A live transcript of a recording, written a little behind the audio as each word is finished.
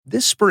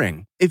This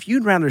spring, if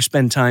you'd rather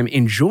spend time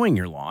enjoying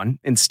your lawn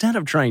instead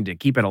of trying to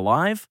keep it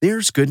alive,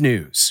 there's good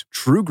news.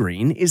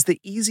 TruGreen is the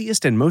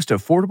easiest and most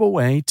affordable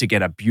way to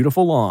get a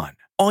beautiful lawn.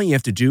 All you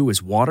have to do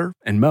is water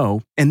and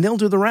mow, and they'll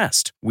do the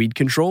rest. Weed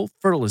control,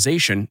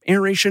 fertilization,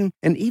 aeration,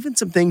 and even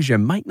some things you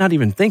might not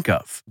even think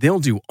of. They'll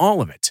do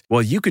all of it,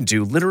 while you can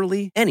do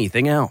literally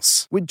anything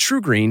else. With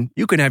TruGreen,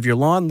 you can have your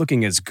lawn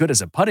looking as good as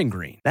a putting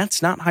green.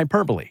 That's not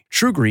hyperbole.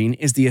 TruGreen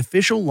is the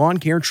official lawn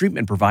care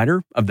treatment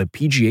provider of the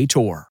PGA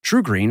Tour.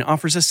 TruGreen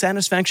offers a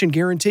satisfaction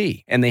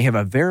guarantee, and they have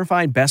a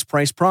verified best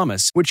price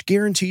promise, which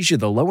guarantees you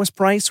the lowest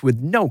price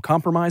with no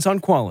compromise on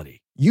quality.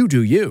 You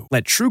do you.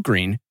 Let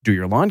TruGreen do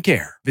your lawn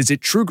care. Visit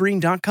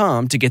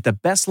TruGreen.com to get the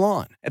best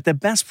lawn at the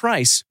best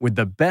price with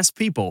the best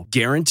people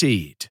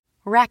guaranteed.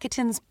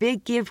 Rakuten's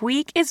Big Give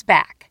Week is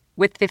back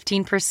with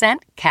 15%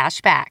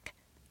 cash back.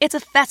 It's a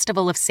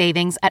festival of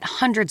savings at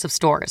hundreds of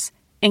stores,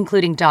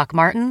 including Doc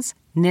Martens,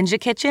 Ninja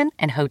Kitchen,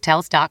 and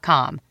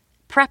Hotels.com.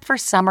 Prep for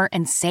summer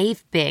and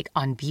save big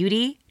on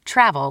beauty,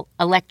 travel,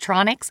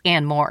 electronics,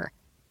 and more.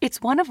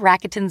 It's one of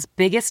Rakuten's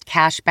biggest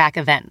cash back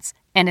events,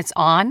 and it's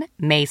on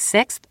May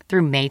 6th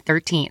through May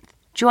 13th.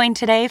 Join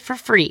today for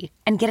free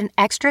and get an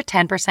extra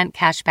 10%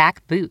 cash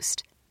back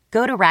boost.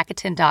 Go to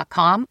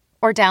Rakuten.com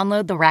or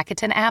download the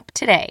Rakuten app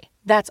today.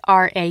 That's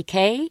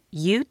Rakuten.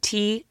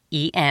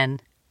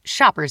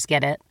 Shoppers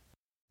get it.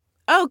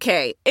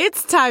 Okay,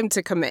 it's time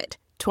to commit.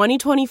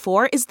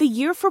 2024 is the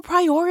year for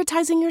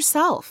prioritizing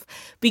yourself.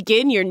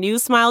 Begin your new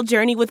smile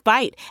journey with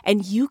Byte,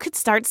 and you could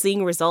start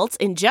seeing results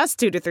in just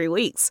 2 to 3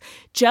 weeks.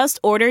 Just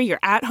order your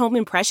at-home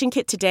impression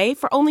kit today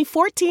for only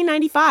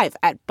 $14.95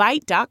 at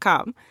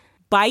Byte.com.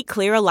 Byte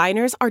Clear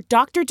aligners are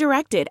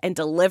doctor-directed and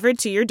delivered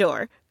to your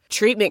door.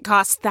 Treatment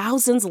costs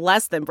thousands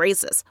less than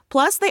braces.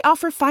 Plus, they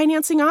offer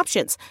financing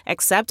options,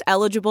 accept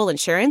eligible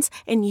insurance,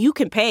 and you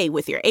can pay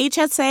with your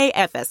HSA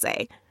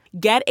FSA.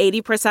 Get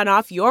 80%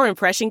 off your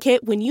impression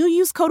kit when you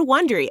use code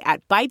WONDERY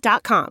at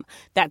Byte.com.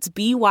 That's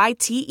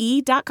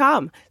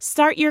BYTE.com.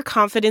 Start your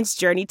confidence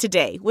journey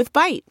today with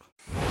Byte.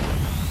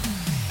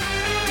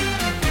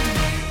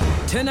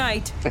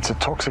 Tonight, it's a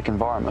toxic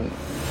environment.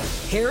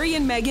 Harry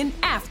and Meghan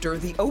after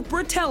the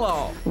Oprah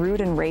tell-all. Rude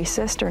and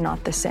racist are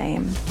not the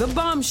same. The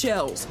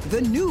bombshells,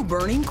 the new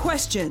burning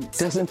questions.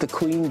 Doesn't the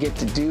Queen get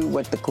to do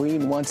what the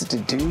Queen wants to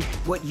do?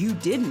 What you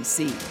didn't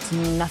see. It's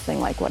nothing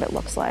like what it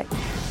looks like.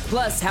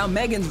 Plus, how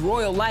Meghan's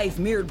royal life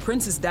mirrored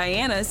Princess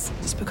Diana's.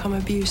 It's become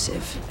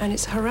abusive, and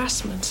it's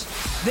harassment.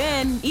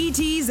 Then,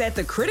 ET's at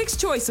the Critics'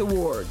 Choice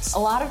Awards. A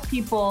lot of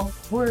people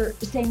were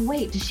saying,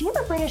 wait, does she have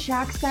a British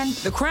accent?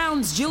 The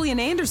Crown's Gillian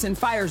Anderson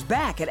fires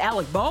back at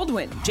Alec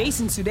Baldwin.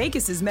 Jason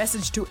Sudeikis'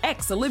 message to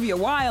ex-Olivia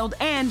Wilde,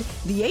 and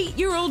the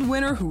 8-year-old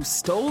winner who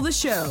stole the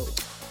show.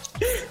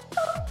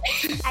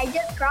 I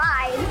just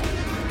cried.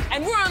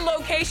 And we're on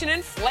location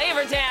in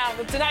Flavortown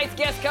with tonight's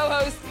guest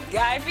co-host,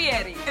 Guy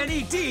Fieri.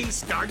 NED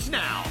starts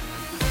now.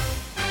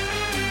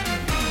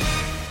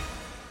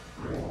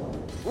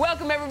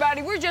 Welcome,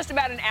 everybody. We're just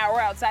about an hour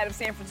outside of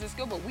San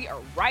Francisco, but we are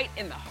right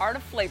in the heart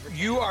of Flavortown.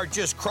 You are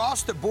just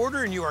crossed the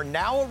border, and you are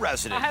now a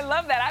resident. I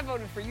love that. I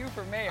voted for you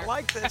for mayor. I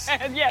like this.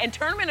 Yeah, and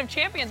Tournament of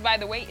Champions, by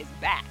the way, is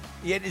back.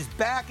 It is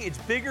back. It's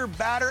bigger,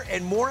 badder,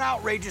 and more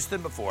outrageous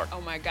than before.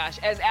 Oh, my gosh.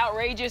 As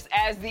outrageous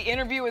as the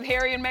interview with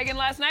Harry and Meghan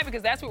last night,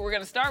 because that's what we're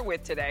going to start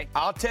with today.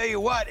 I'll tell you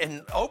what,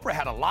 and Oprah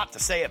had a lot to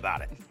say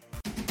about it.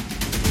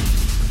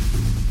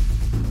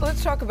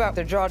 Let's talk about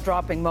the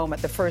jaw-dropping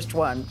moment, the first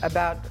one,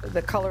 about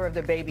the color of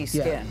the baby's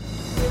skin.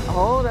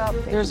 Hold up.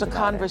 There's a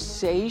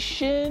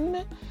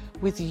conversation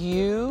with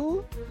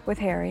you. With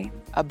Harry.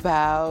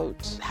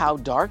 About how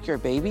dark your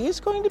baby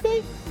is going to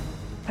be?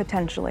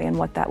 Potentially, and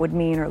what that would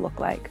mean or look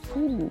like.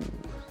 Ooh.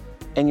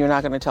 And you're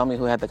not going to tell me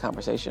who had the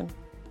conversation?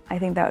 I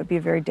think that would be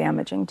very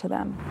damaging to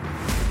them.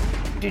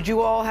 Did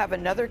you all have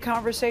another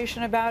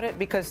conversation about it?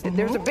 Because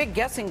there's a big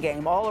guessing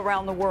game all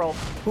around the world.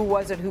 Who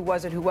was it? Who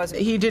was it? Who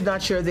wasn't? He did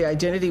not share the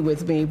identity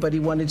with me, but he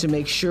wanted to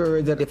make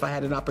sure that if I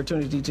had an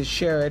opportunity to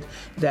share it,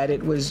 that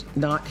it was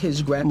not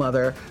his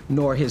grandmother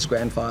nor his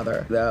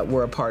grandfather that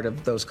were a part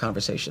of those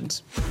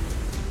conversations.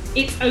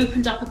 It's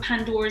opened up a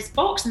Pandora's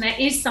box, and there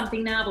is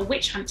something now of a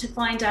witch hunt to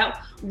find out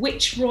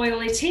which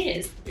royal it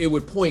is. It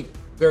would point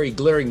very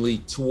glaringly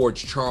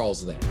towards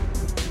Charles then.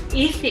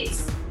 If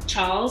it's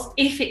Charles,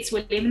 if it's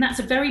William, and that's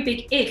a very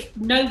big if,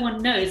 no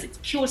one knows, it's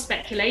pure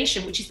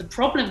speculation, which is the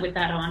problem with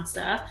that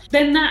answer,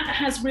 then that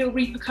has real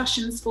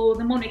repercussions for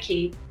the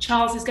monarchy.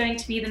 Charles is going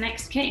to be the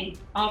next king.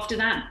 After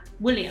that,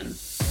 William.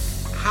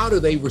 How do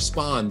they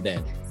respond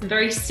then? Some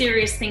very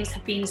serious things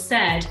have been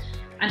said,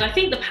 and I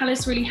think the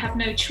palace really have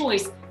no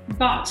choice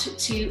but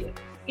to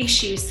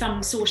issue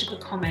some sort of a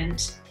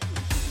comment.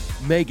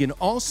 Meghan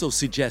also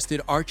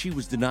suggested Archie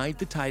was denied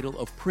the title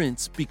of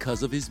prince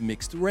because of his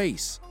mixed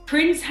race.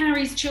 Prince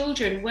Harry's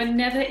children were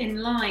never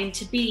in line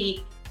to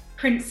be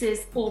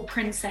princes or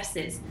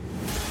princesses.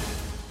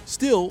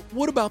 Still,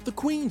 what about the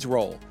Queen's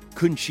role?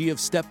 Couldn't she have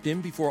stepped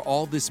in before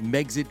all this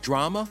Megxit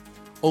drama?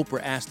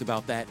 Oprah asked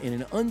about that in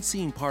an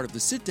unseen part of the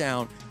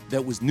sit-down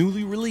that was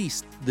newly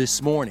released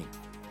this morning.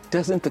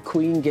 Doesn't the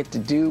queen get to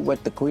do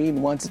what the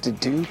queen wants to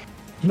do?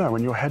 No,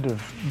 when you're head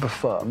of the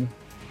firm,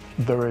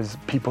 there is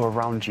people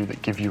around you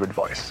that give you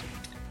advice.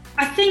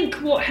 I think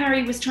what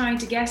Harry was trying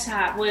to get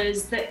at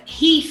was that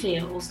he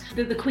feels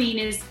that the Queen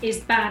is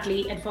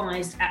badly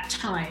advised at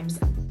times.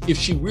 If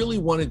she really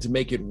wanted to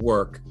make it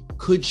work,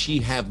 could she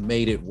have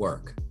made it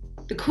work?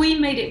 The Queen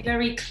made it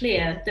very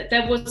clear that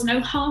there was no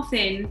half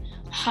in,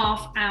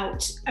 half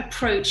out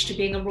approach to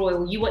being a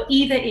royal. You were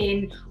either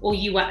in or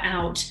you were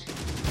out.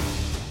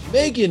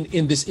 Meghan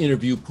in this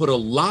interview put a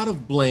lot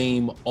of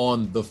blame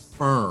on the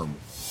firm.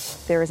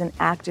 There is an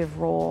active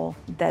role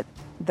that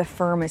the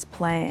firm is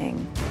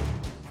playing.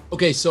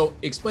 Okay, so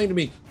explain to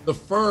me, the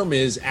firm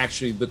is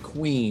actually the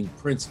Queen,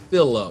 Prince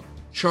Philip,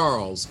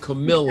 Charles,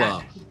 Camilla,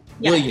 exactly.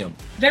 William.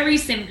 Very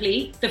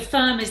simply, the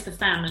firm is the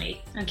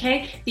family,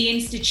 okay? The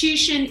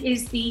institution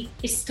is the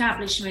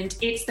establishment.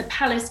 It's the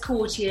palace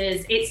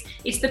courtiers.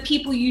 It's the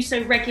people you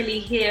so regularly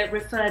hear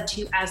referred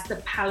to as the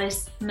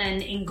palace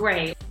men in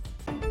grey.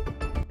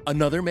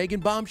 Another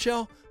Meghan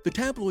bombshell? The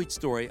tabloid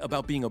story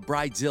about being a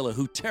bridezilla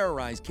who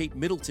terrorized Kate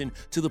Middleton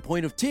to the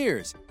point of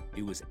tears.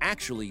 It was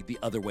actually the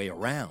other way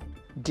around.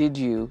 Did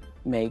you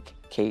make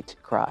Kate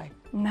cry?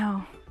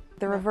 No,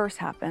 the reverse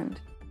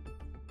happened.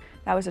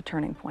 That was a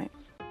turning point.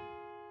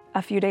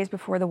 A few days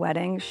before the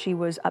wedding, she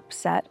was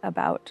upset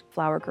about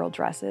flower girl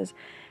dresses,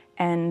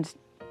 and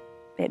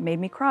it made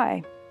me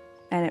cry,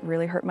 and it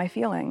really hurt my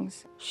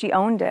feelings. She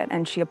owned it,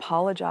 and she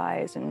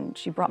apologized, and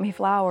she brought me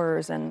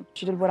flowers, and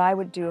she did what I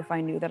would do if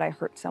I knew that I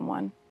hurt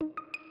someone.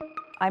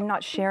 I'm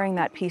not sharing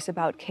that piece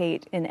about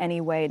Kate in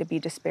any way to be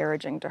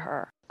disparaging to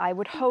her. I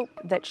would hope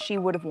that she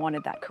would have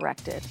wanted that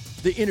corrected.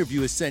 The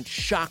interview has sent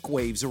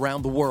shockwaves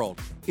around the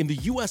world. In the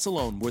U.S.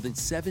 alone, more than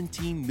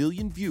 17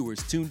 million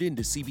viewers tuned in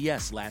to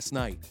CBS last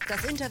night.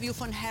 Das Interview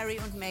von Harry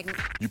und Meghan.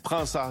 Du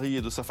Prince Harry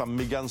et de sa femme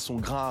Meghan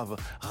sont graves.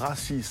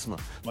 Racisme.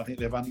 I think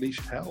they've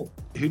unleashed hell.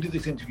 Who did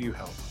this interview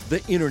help?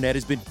 The internet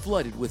has been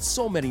flooded with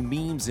so many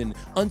memes, and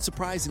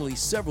unsurprisingly,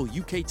 several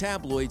UK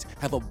tabloids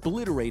have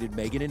obliterated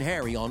Meghan and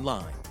Harry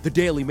online. The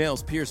Daily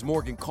Mail's Piers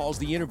Morgan calls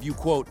the interview,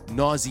 quote,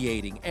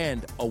 nauseating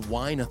and a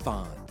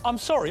whine-a-thon. I'm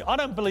sorry, I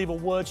don't believe a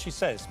word she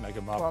says,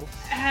 Meghan Markle. Well,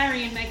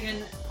 Harry and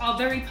Meghan are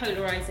very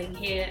polarising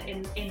here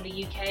in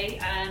the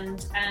UK,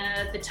 and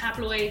the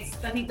tabloids,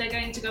 I think they're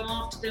going to go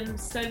after them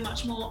so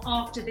much more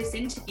after this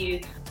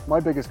interview. My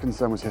biggest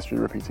concern was history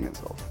repeating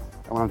itself.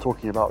 And when I'm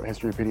talking about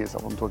history repeating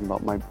itself, I'm talking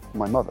about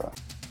my mother.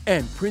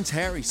 And Prince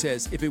Harry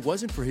says if it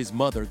wasn't for his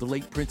mother, the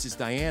late Princess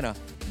Diana,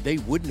 they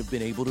wouldn't have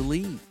been able to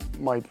leave.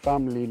 My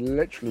family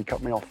literally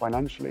cut me off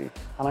financially,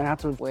 and I had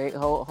to... Wait,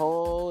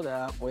 hold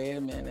up, wait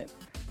a minute.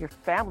 Your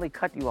family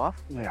cut you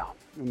off? Yeah,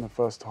 in the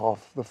first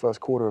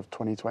quarter of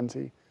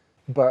 2020.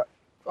 But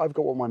I've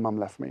got what my mum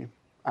left me.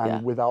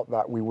 And without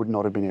that, we would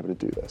not have been able to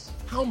do this.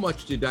 How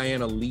much did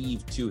Diana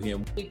leave to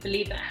him? We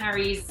believe that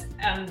Harry's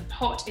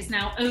pot is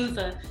now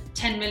over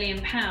 £10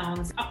 million.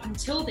 Up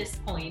until this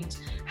point,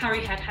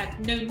 Harry had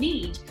no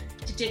need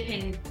to dip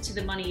into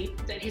the money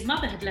that his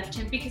mother had left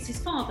him because his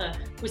father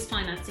was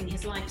financing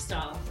his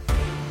lifestyle.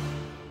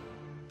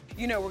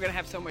 You know we're going to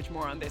have so much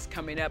more on this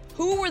coming up.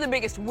 Who were the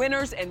biggest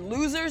winners and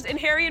losers in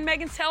Harry and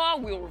Meghan's tell-all?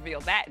 We'll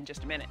reveal that in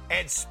just a minute.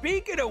 And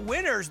speaking of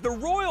winners, the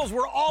royals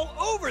were all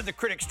over the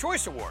Critics'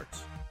 Choice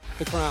Awards.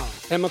 The Crown.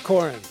 Emma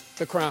Corrin,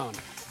 The Crown.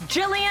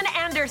 Gillian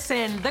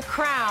Anderson, The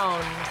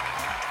Crown.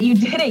 You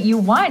did it. You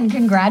won.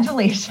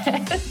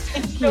 Congratulations.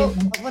 So,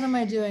 what am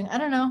I doing? I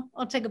don't know.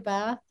 I'll take a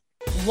bath.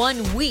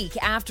 1 week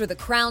after The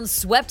Crown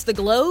swept the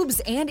globes,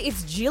 and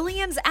it's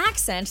Gillian's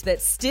accent that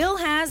still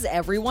has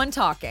everyone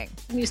talking.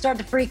 You start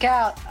to freak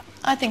out.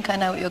 I think I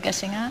know what you're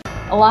guessing at.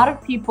 A lot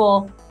of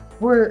people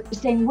were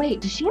saying, wait,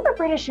 does she have a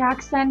British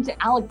accent?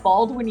 Alec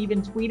Baldwin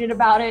even tweeted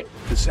about it.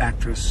 This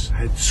actress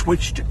had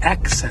switched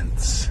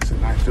accents.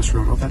 And I just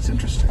wrote, oh, that's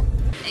interesting.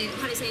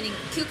 How do you say anything?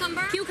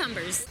 Cucumber?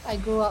 Cucumbers. I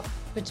grew up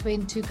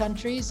between two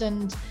countries,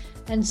 and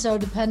so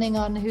depending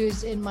on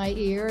who's in my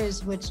ear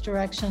is which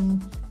direction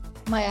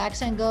my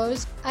accent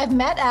goes. I've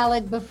met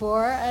Alec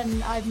before,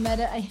 and I've met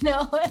it,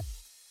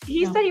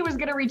 He said he was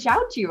going to reach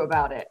out to you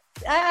about it.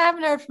 I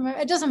haven't heard from him.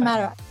 It doesn't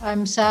matter.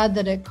 I'm sad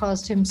that it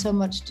caused him so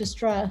much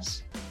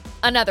distress.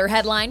 Another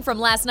headline from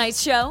last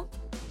night's show.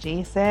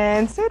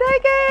 Jason Sudeikis!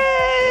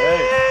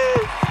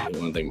 I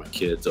want to thank my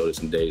kids, Otis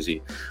and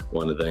Daisy. I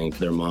want to thank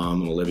their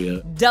mom,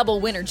 Olivia. Double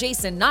winner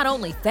Jason not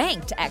only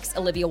thanked ex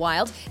Olivia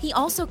Wilde, he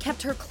also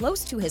kept her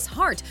close to his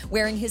heart,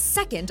 wearing his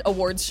second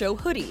awards show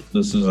hoodie.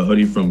 This is a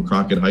hoodie from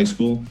Crockett High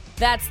School.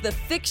 That's the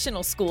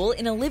fictional school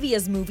in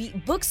Olivia's movie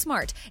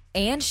Booksmart.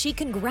 And she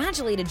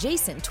congratulated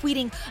Jason,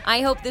 tweeting,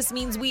 "I hope this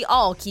means we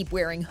all keep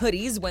wearing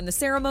hoodies when the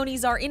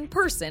ceremonies are in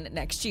person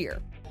next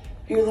year."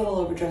 You're a little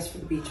overdressed for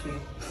the beach, babe.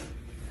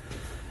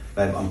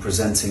 Babe, I'm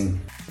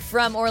presenting.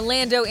 From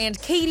Orlando and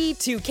Katie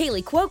to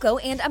Kaylee Cuoco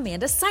and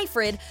Amanda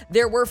Seyfried,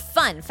 there were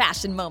fun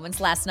fashion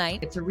moments last night.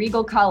 It's a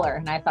regal color,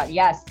 and I thought,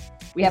 yes,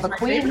 we have a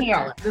queen here.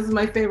 Color. This is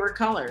my favorite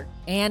color.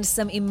 And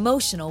some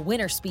emotional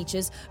winner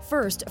speeches,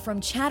 first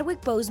from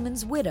Chadwick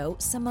Boseman's widow,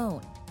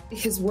 Simone.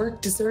 His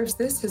work deserves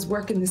this. His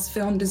work in this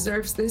film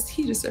deserves this.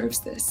 He deserves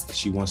this.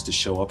 She wants to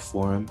show up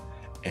for him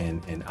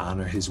and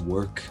honor his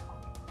work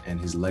and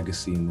his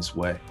legacy in this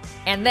way.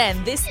 And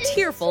then this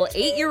tearful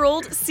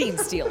 8-year-old scene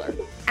stealer.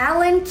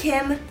 Alan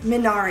Kim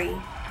Minari.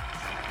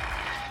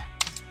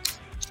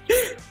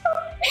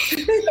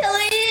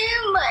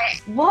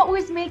 What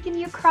was making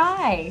you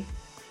cry?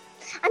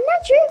 I'm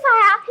not sure if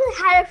I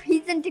actually had a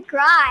reason to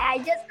cry. I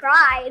just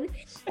cried.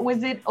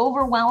 Was it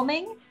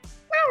overwhelming?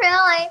 Not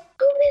really.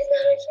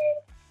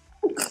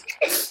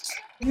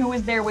 Who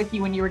was there with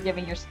you when you were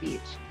giving your speech?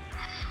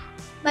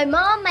 My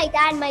mom, my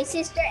dad, my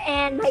sister,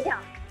 and my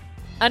dog.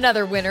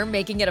 Another winner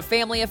making it a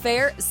family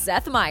affair,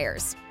 Seth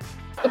Meyers.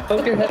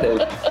 Poke your head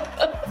in.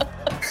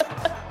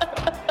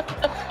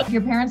 If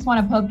your parents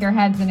want to poke your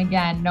heads in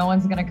again, no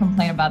one's going to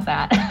complain about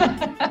that.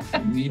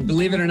 You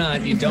believe it or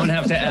not, you don't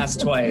have to ask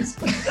twice.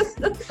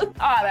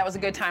 That was a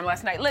good time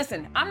last night.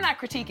 Listen, I'm not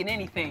critiquing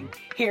anything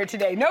here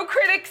today. No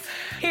critics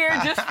here,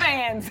 just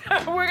fans.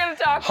 We're going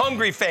to talk.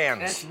 Hungry fans.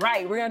 That's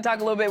right. We're going to talk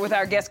a little bit with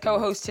our guest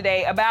co-host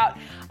today about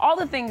all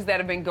the things that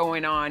have been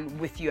going on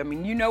with you. I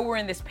mean, you know we're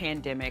in this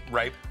pandemic.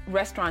 Right.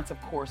 Restaurants,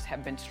 of course,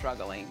 have been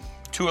struggling.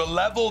 To a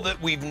level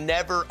that we've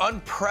never,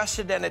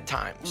 unprecedented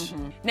times.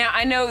 Mm-hmm. Now,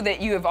 I know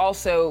that you have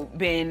also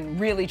been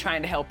really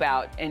trying to help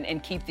out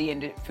and keep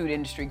the food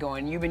industry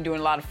going. You've been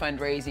doing a lot of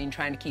fundraising,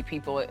 trying to keep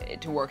people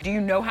to work. Do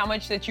you know how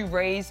much that you've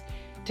raised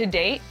to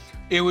date?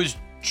 It was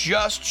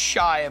just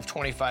shy of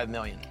 $25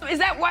 million. Is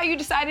that why you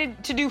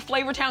decided to do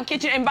Flavortown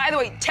Kitchen? And by the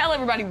way, tell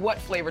everybody what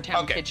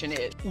Flavortown Kitchen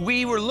is.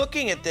 We were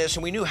looking at this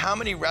and we knew how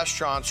many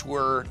restaurants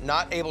were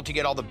not able to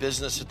get all the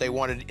business that they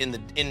wanted in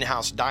the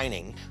in-house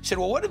dining. We said,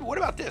 well, what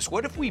about this?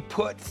 What if we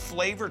put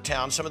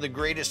Flavortown, some of the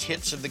greatest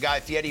hits of the Guy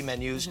Fieri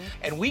menus,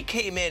 and we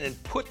came in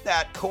and put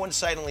that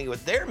coincidentally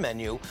with their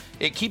menu.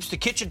 It keeps the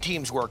kitchen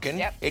teams working.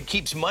 Yep. It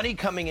keeps money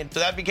coming in. So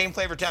that became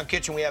Flavortown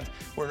Kitchen.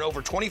 We're in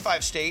over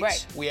 25 states.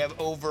 Right. We have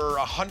over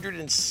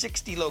 160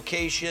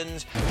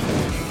 locations.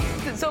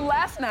 So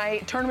last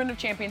night, Tournament of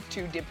Champions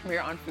 2 did premiere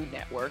on Food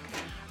Network.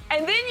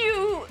 And then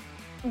you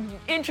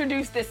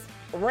introduced this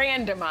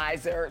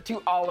randomizer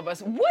to all of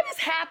us. What is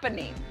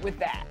happening with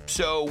that?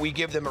 So we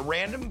give them a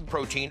random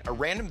protein, a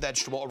random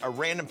vegetable, a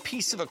random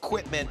piece of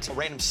equipment, a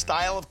random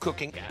style of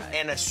cooking,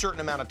 and a certain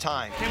amount of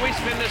time. Can we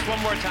spin this one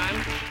more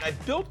time? I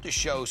built the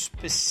show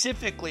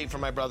specifically for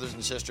my brothers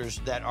and sisters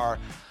that are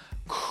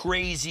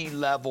crazy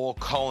level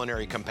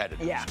culinary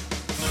competitors. Yeah.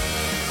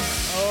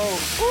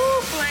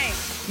 Oh, blank.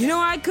 You know,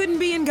 I couldn't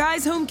be in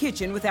Guy's home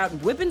kitchen without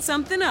whipping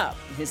something up.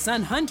 His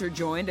son Hunter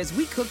joined as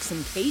we cooked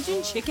some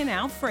Cajun chicken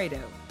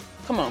Alfredo.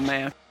 Come on,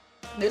 man.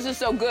 This is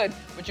so good.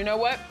 But you know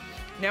what?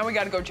 Now we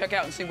got to go check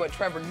out and see what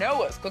Trevor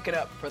Noah's cooking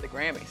up for the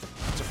Grammys.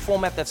 It's a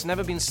format that's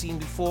never been seen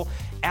before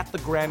at the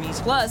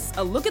Grammys. Plus,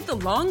 a look at the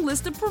long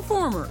list of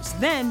performers.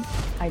 Then,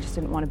 I just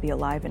didn't want to be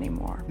alive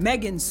anymore.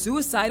 Meghan's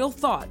suicidal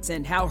thoughts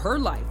and how her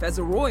life as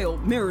a royal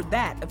mirrored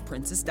that of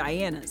Princess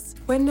Diana's.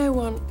 When no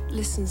one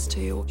listens to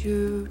you,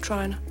 you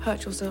try and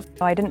hurt yourself.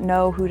 I didn't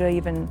know who to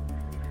even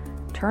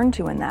turn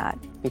to in that.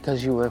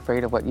 Because you were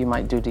afraid of what you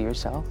might do to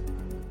yourself?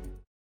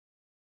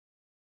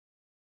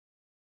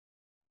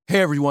 Hey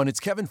everyone, it's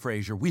Kevin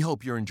Frazier. We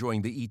hope you're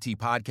enjoying the ET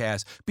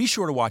Podcast. Be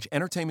sure to watch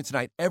Entertainment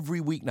Tonight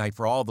every weeknight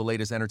for all the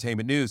latest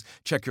entertainment news.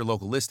 Check your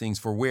local listings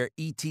for where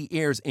ET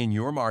airs in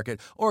your market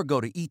or go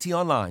to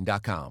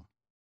etonline.com.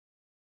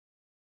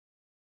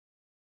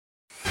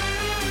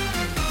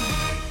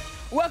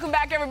 Welcome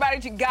back, everybody,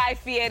 to Guy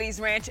Fieri's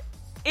Ranch.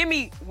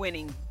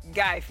 Emmy-winning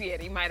Guy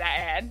Fieri, might I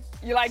add.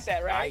 You like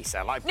that, right? Nice,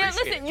 I like Now,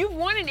 appreciate listen, it. you've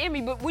won an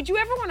Emmy, but would you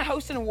ever want to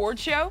host an award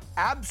show?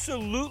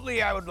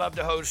 Absolutely, I would love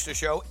to host a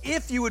show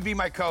if you would be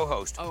my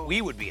co-host. Oh.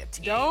 We would be a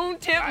team.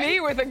 Don't tempt me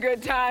with a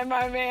good time,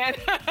 my man.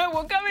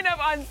 Well, coming up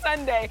on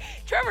Sunday,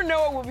 Trevor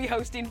Noah will be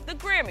hosting the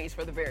Grammys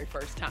for the very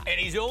first time. And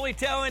he's only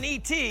telling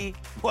E.T.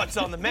 what's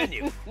on the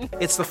menu.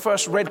 It's the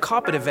first red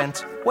carpet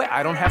event where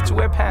I don't have to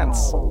wear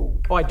pants.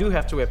 Oh, I do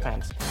have to wear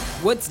pants.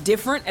 What's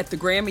different at the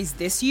Grammys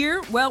this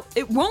year? Well,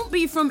 it won't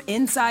be from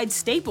inside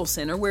Staples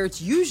Center where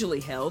it's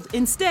usually held.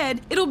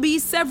 Instead, it'll be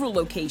several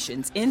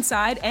locations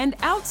inside and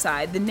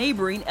outside the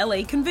neighboring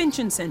LA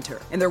Convention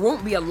Center. And there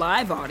won't be a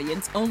live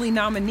audience, only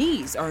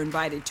nominees are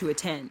invited to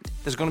attend.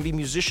 There's going to be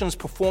musicians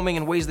performing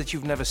in ways that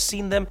you've never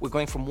seen them. We're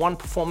going from one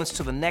performance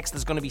to the next.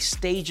 There's going to be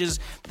stages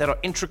that are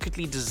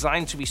intricately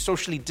designed to be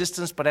socially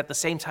distanced, but at the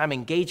same time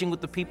engaging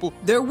with the people.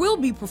 There will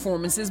be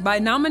performances by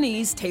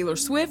nominees Taylor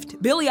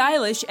Swift, Billie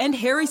Eilish, and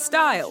Harry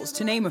Styles,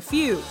 to name a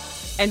few.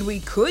 And we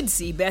could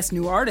see Best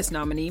New Artist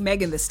nominee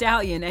Megan Thee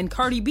Stallion and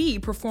Cardi B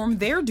perform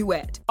their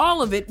duet.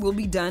 All of it will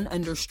be done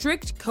under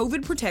strict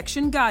COVID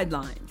protection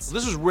guidelines.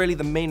 This is really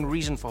the main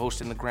reason for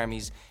hosting the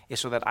Grammys, is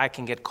so that I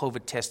can get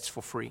COVID tests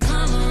for free.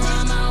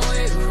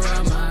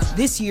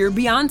 This year,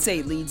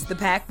 Beyoncé leads the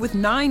pack with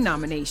 9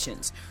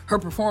 nominations. Her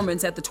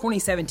performance at the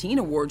 2017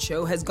 award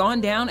show has gone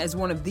down as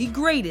one of the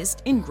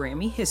greatest in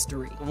Grammy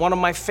history. One of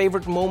my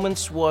favorite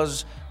moments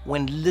was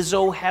when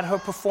Lizzo had her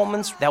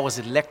performance. That was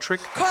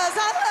electric. 'Cause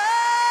I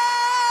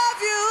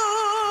love you.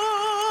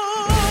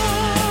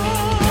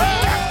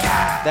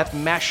 That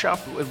mashup,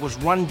 it was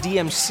Run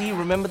DMC,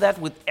 remember that,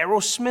 with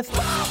Aerosmith?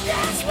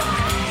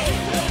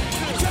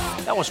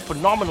 That was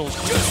phenomenal.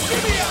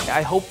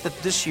 I hope that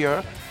this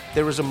year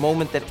there is a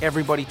moment that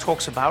everybody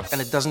talks about and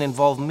it doesn't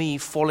involve me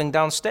falling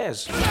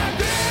downstairs.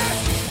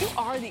 You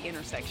are the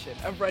intersection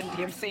of Run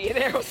DMC and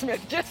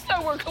Aerosmith, just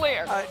so we're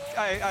clear.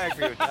 I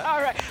agree with that.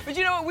 All right, but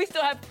you know what? We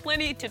still have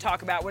plenty to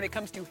talk about when it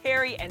comes to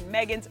Harry and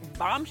Meghan's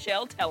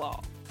bombshell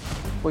tell-all.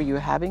 Were you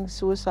having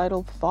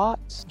suicidal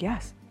thoughts?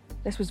 Yes.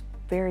 This was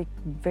very,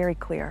 very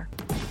clear.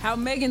 How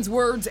Meghan's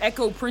words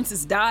echo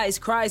Princess Di's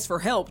cries for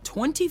help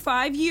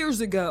 25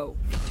 years ago.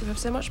 You have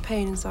so much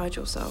pain inside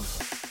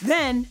yourself.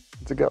 Then,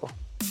 It's a go.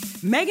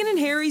 Meghan and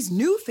Harry's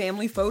new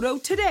family photo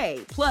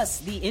today,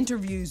 plus the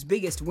interview's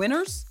biggest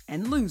winners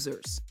and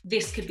losers.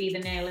 This could be the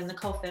nail in the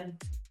coffin.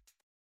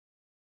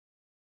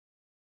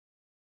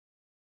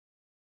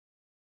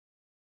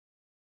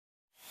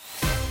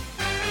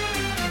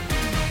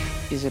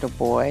 Is it a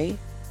boy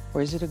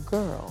or is it a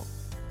girl?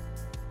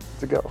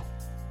 It's a go.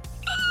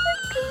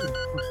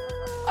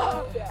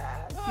 Oh,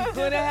 Dad, you're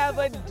gonna have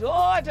a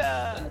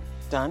daughter.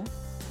 Done?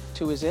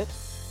 2 is it?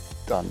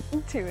 Done.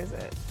 2 is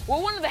it.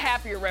 Well, one of the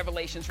happier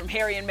revelations from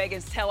Harry and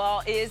Meghan's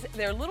tell-all is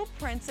their little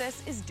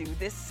princess is due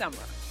this summer.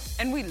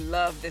 And we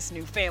love this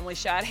new family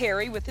shot.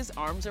 Harry with his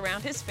arms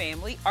around his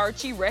family,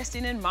 Archie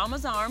resting in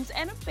Mama's arms,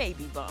 and a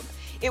baby bump.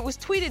 It was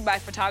tweeted by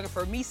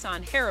photographer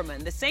Misan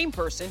Harriman, the same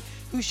person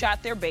who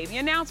shot their baby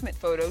announcement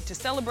photo to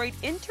celebrate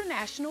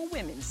International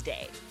Women's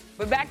Day.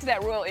 But back to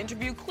that royal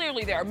interview,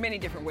 clearly there are many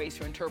different ways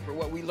to interpret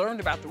what we learned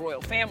about the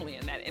royal family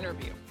in that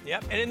interview.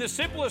 Yep, and in the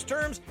simplest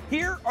terms,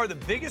 here are the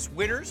biggest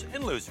winners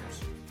and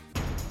losers.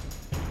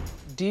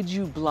 Did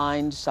you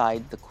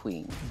blindside the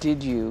Queen?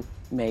 Did you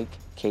make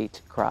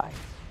Kate cry?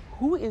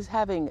 Who is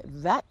having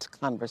that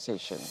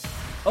conversation?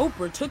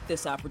 Oprah took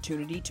this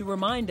opportunity to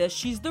remind us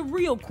she's the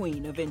real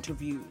queen of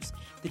interviews.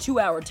 The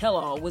 2-hour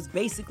tell-all was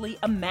basically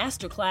a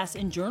masterclass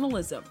in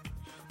journalism.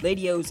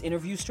 Lady O's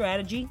interview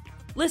strategy: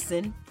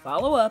 listen,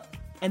 follow up,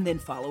 and then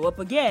follow up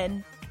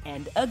again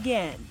and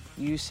again.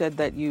 You said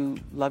that you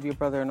love your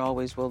brother and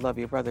always will love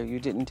your brother. You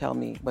didn't tell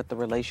me what the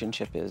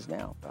relationship is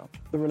now, though.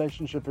 The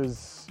relationship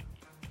is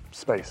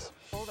space.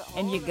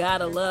 And you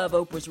gotta love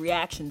Oprah's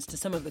reactions to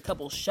some of the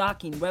couple's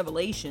shocking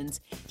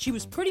revelations. She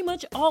was pretty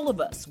much all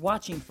of us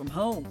watching from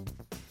home.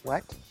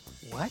 What?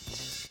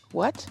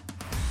 What?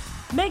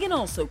 Meghan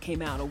also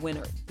came out a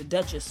winner. The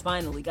Duchess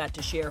finally got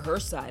to share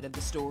her side of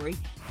the story,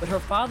 but her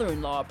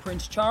father-in-law,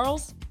 Prince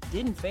Charles,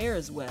 didn't fare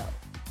as well.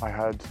 I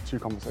had 2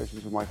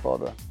 conversations with my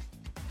father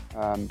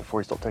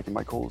before he stopped taking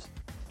my calls.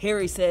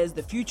 Harry says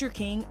the future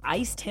king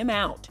iced him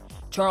out.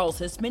 Charles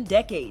has spent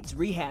decades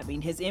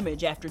rehabbing his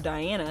image after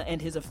Diana and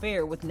his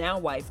affair with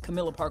now-wife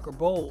Camilla Parker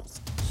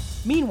Bowles.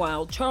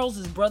 Meanwhile,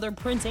 Charles's brother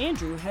Prince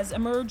Andrew has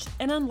emerged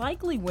an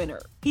unlikely winner.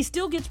 He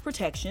still gets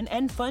protection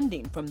and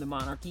funding from the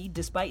monarchy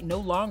despite no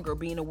longer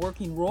being a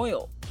working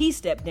royal. He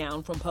stepped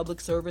down from public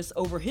service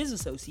over his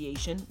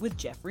association with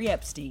Jeffrey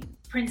Epstein.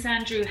 Prince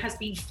Andrew has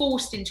been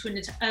forced into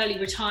an early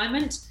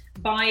retirement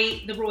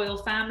by the royal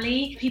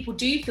family. People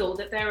do feel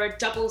that there are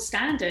double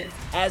standards.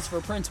 As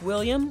for Prince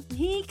William,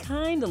 he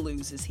kinda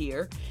loses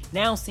here,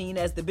 now seen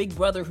as the big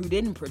brother who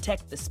didn't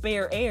protect the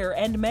spare heir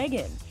and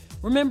Meghan.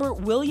 Remember,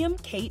 William,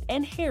 Kate,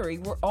 and Harry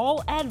were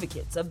all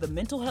advocates of the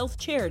mental health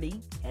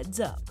charity Heads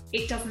Up.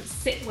 It doesn't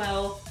sit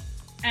well,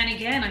 and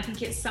again, I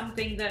think it's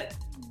something that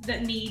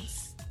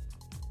needs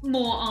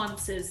more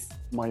answers.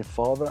 My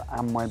father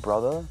and my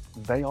brother,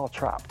 they are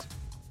trapped.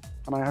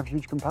 And I have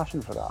huge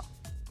compassion for that.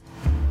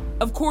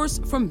 Of course,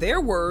 from their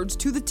words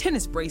to the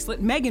tennis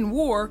bracelet Meghan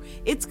wore,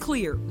 it's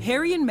clear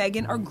Harry and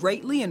Meghan are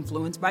greatly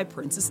influenced by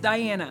Princess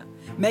Diana.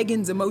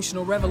 Meghan's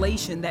emotional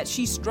revelation that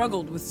she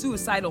struggled with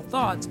suicidal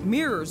thoughts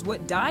mirrors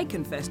what Di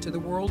confessed to the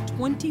world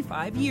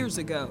 25 years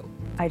ago.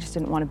 I just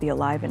didn't want to be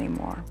alive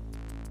anymore.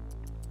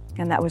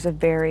 And that was a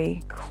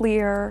very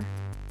clear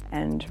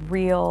and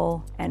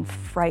real and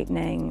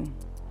frightening,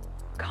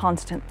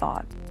 constant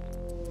thought.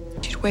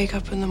 You'd wake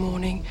up in the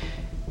morning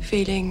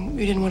feeling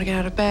you didn't want to get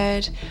out of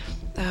bed,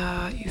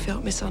 you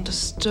felt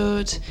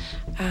misunderstood,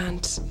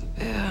 and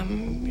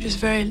you're just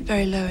very,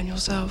 very low in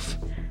yourself.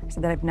 I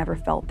said that I've never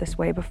felt this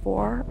way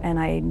before, and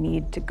I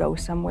need to go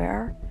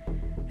somewhere.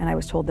 And I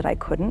was told that I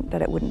couldn't,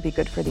 that it wouldn't be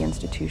good for the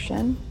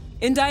institution.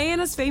 In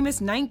Diana's famous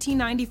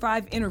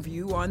 1995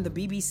 interview on the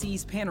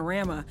BBC's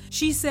Panorama,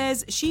 she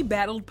says she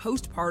battled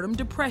postpartum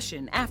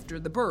depression after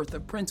the birth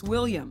of Prince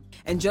William.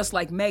 And just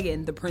like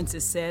Meghan, the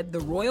princess said the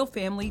royal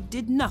family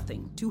did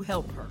nothing to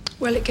help her.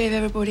 Well, it gave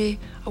everybody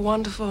a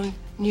wonderful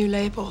new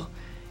label.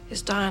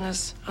 It's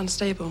Diana's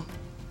unstable,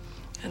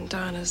 and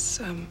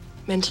Diana's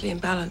mentally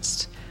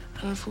imbalanced.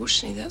 And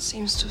unfortunately, that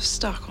seems to have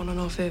stuck on and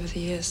off over the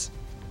years.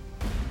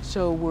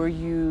 So were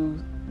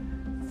you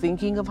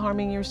thinking of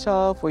harming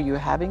yourself? Were you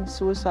having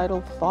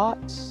suicidal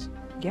thoughts?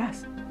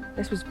 Yes.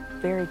 This was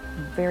very,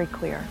 very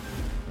clear.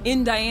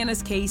 In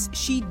Diana's case,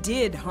 she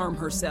did harm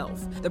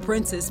herself. The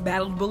princess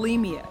battled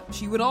bulimia.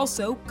 She would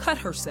also cut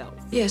herself.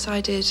 Yes, I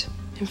did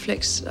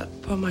inflict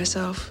upon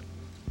myself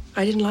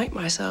I didn't like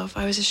myself.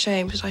 I was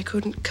ashamed that I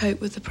couldn't cope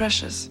with the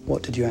pressures.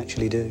 What did you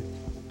actually do?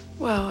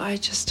 Well, I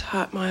just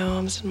hurt my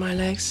arms and my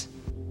legs.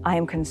 I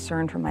am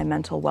concerned for my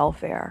mental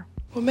welfare.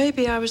 Well,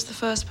 maybe I was the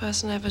first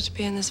person ever to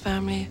be in this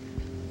family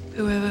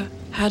who ever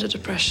had a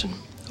depression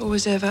or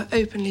was ever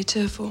openly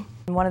tearful.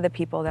 One of the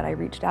people that I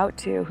reached out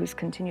to, who's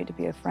continued to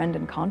be a friend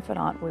and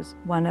confidant, was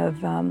one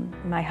of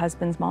my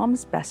husband's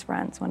mom's best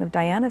friends, one of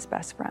Diana's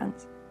best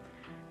friends.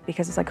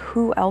 Because it's like,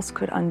 who else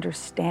could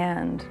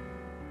understand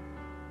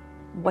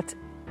what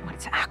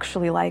it's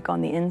actually like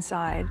on the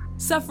inside?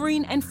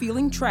 Suffering and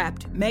feeling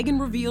trapped, Meghan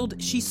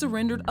revealed she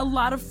surrendered a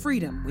lot of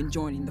freedom when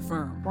joining the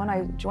firm. When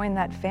I joined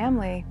that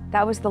family,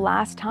 that was the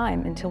last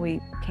time until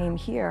we came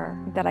here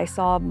that I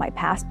saw my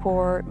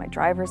passport, my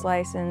driver's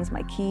license,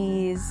 my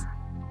keys.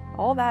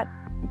 All that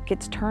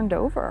gets turned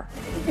over.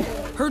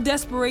 Her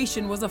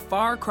desperation was a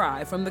far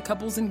cry from the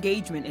couple's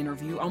engagement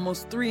interview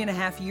almost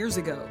 3.5 years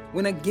ago,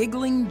 when a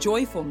giggling,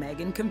 joyful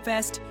Meghan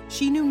confessed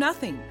she knew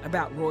nothing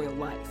about royal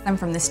life. I'm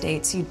from the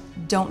States. You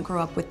don't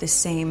grow up with the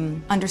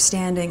same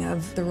understanding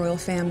of the royal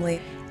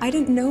family. I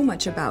didn't know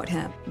much about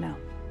him. No.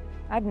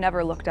 I've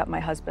never looked up my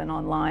husband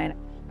online.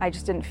 I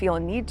just didn't feel a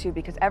need to,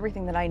 because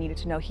everything that I needed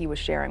to know he was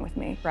sharing with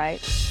me,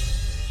 right?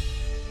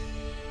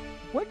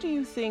 What do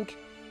you think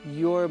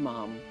your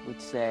mom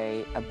would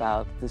say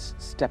about this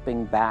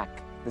stepping back,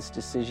 this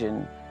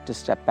decision to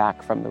step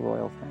back from the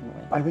royal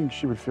family? I think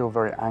she would feel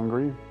very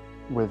angry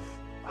with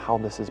how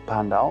this has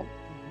panned out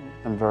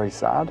and very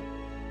sad.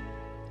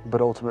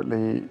 But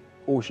ultimately,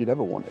 all she'd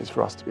ever want is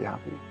for us to be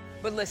happy.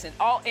 But listen,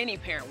 all any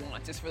parent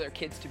wants is for their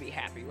kids to be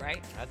happy,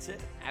 right? That's it.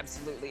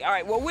 Absolutely. All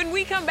right, well, when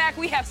we come back,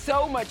 we have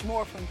so much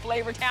more from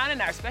Flavortown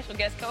and our special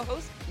guest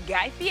co-host,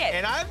 Guy Fieri.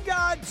 And I've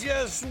got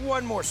just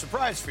one more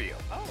surprise for you.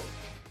 Oh.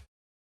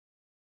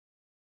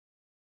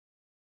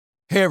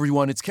 Hey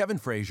everyone, it's Kevin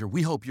Frazier.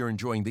 We hope you're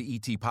enjoying the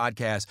ET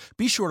Podcast.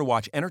 Be sure to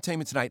watch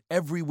Entertainment Tonight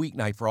every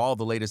weeknight for all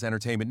the latest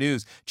entertainment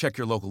news. Check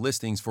your local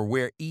listings for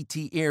where ET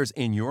airs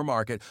in your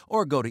market,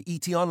 or go to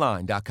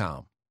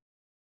etonline.com.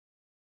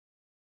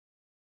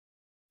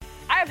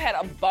 I've had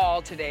a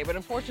ball today, but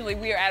unfortunately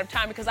we are out of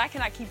time because I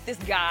cannot keep this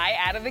guy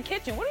out of the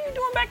kitchen. What are you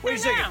doing back there now? Wait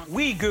a second.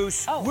 We,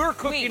 Goose, we're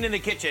cooking in the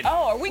kitchen.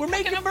 Oh, are we We're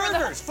cooking making up for the-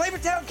 burgers.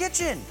 Flavortown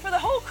Kitchen. For the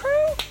whole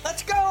crew?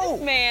 Let's go.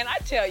 This man, I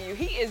tell you,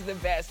 he is the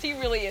best. He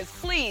really is.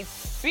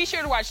 Please be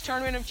sure to watch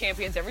Tournament of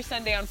Champions every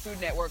Sunday on Food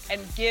Network and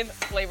give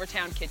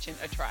Flavortown Kitchen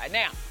a try.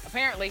 Now,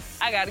 apparently,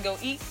 I got to go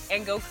eat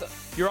and go cook.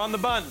 You're on the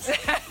buns.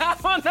 I'm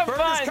on the Burgers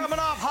buns. coming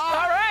off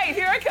hot. All right,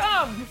 here I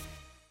come.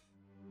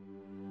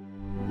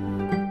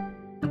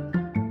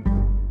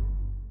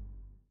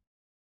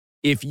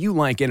 If you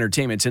like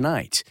Entertainment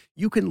Tonight,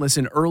 you can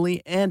listen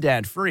early and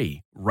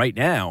ad-free right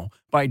now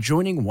by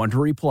joining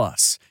Wondery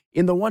Plus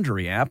in the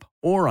Wondery app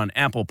or on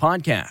Apple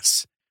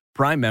Podcasts.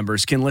 Prime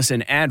members can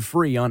listen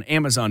ad-free on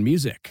Amazon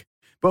Music.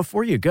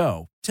 Before you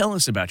go, tell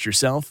us about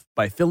yourself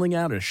by filling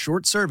out a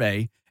short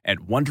survey at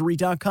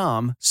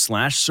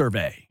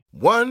Wondery.com/survey.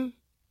 1,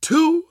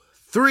 2,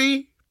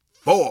 3,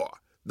 4.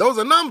 Those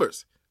are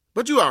numbers.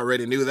 But you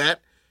already knew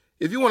that.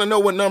 If you want to know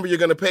what number you're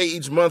going to pay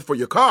each month for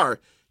your car,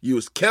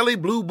 use Kelley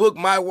Blue Book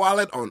My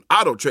Wallet on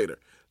AutoTrader.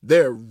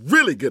 They're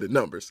really good at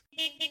numbers.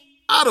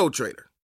 AutoTrader.